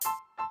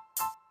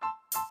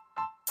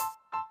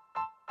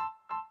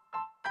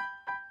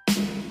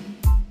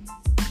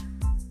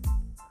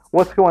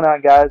What's going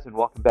on, guys, and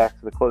welcome back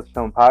to the Close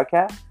Tone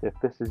Podcast. If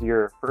this is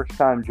your first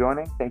time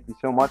joining, thank you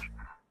so much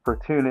for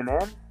tuning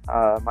in.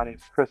 My name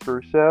is Chris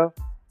Russo,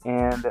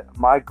 and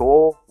my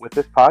goal with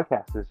this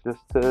podcast is just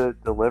to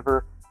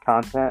deliver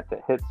content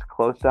that hits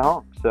close to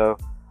home. So,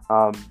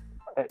 um,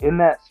 in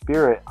that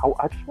spirit,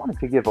 I just wanted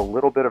to give a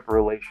little bit of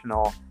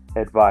relational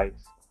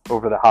advice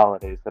over the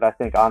holidays that I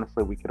think,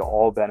 honestly, we could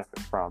all benefit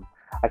from.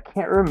 I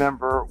can't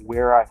remember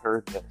where I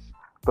heard this,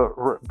 but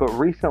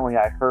recently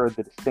I heard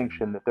the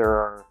distinction that there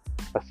are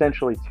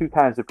essentially two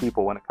kinds of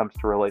people when it comes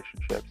to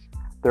relationships.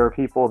 There are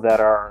people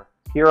that are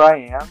here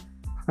I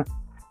am,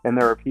 and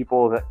there are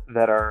people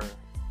that are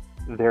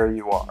there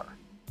you are.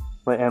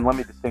 And let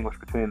me distinguish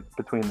between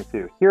the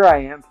two. Here I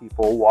am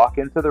people walk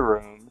into the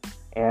room,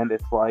 and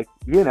it's like,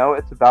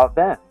 it's about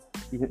them.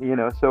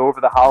 So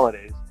over the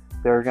holidays,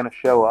 they're going to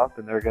show up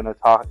and they're going to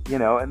talk,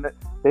 and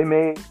they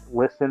may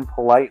listen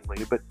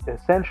politely, but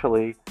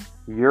essentially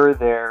you're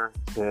there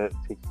to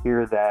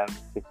hear them,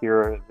 to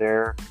hear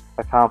their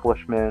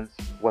accomplishments,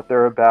 what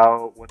they're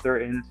about, what they're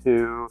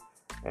into.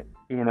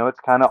 It's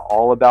kind of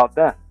all about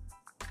them.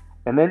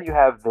 And then you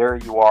have there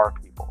you are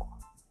people.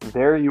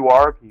 There you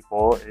are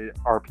people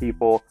are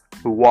people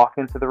who walk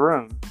into the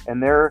room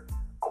and their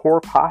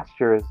core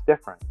posture is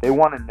different. They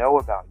want to know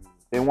about you.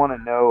 They want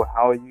to know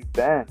how you've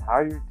been, how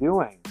you're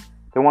doing.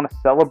 They want to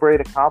celebrate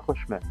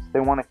accomplishments.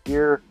 They want to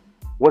hear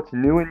what's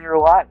new in your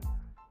life.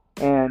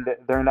 And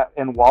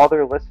while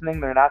they're listening,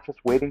 they're not just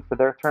waiting for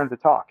their turn to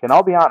talk. And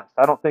I'll be honest,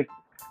 I don't think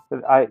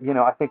I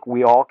think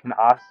we all can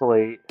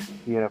oscillate,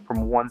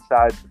 from one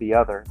side to the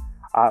other.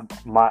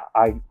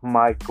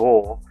 My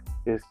goal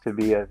is to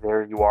be a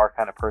there you are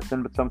kind of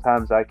person, but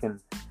sometimes I can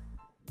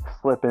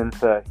slip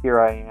into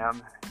here I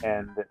am,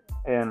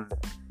 and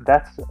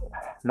that's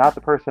not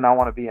the person I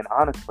want to be. And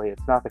honestly,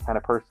 it's not the kind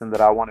of person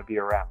that I want to be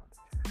around.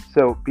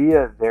 So be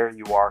a there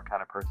you are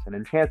kind of person.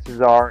 And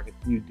chances are, if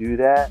you do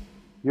that,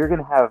 you're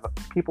going to have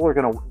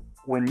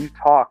when you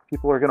talk,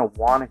 people are going to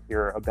want to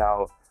hear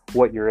about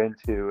what you're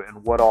into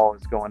and what all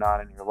is going on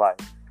in your life.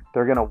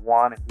 They're going to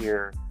want to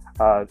hear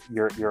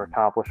your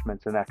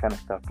accomplishments and that kind of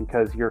stuff,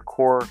 because your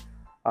core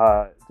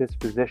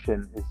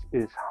disposition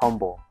is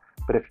humble.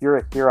 But if you're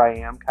a here I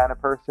am kind of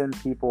person,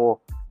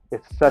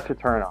 it's such a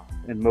turn off,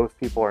 and most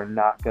people are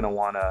not going to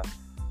want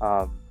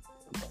to.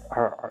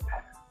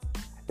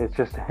 It's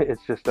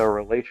just a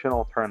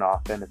relational turn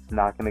off, and it's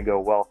not going to go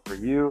well for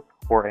you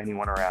or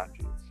anyone around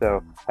you.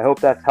 So I hope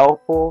that's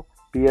helpful.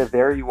 Be a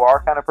there you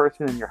are kind of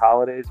person, and your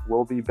holidays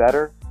will be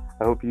better.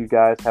 I hope you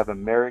guys have a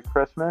Merry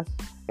Christmas,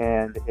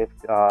 and if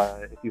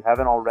you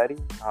haven't already,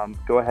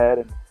 go ahead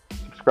and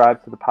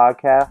subscribe to the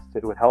podcast.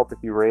 It would help if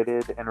you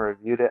rated and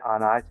reviewed it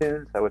on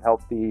iTunes. That would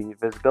help the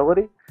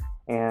visibility,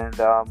 and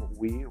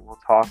we will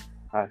talk.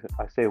 I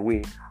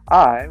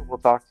will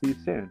talk to you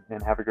soon,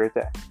 and have a great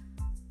day.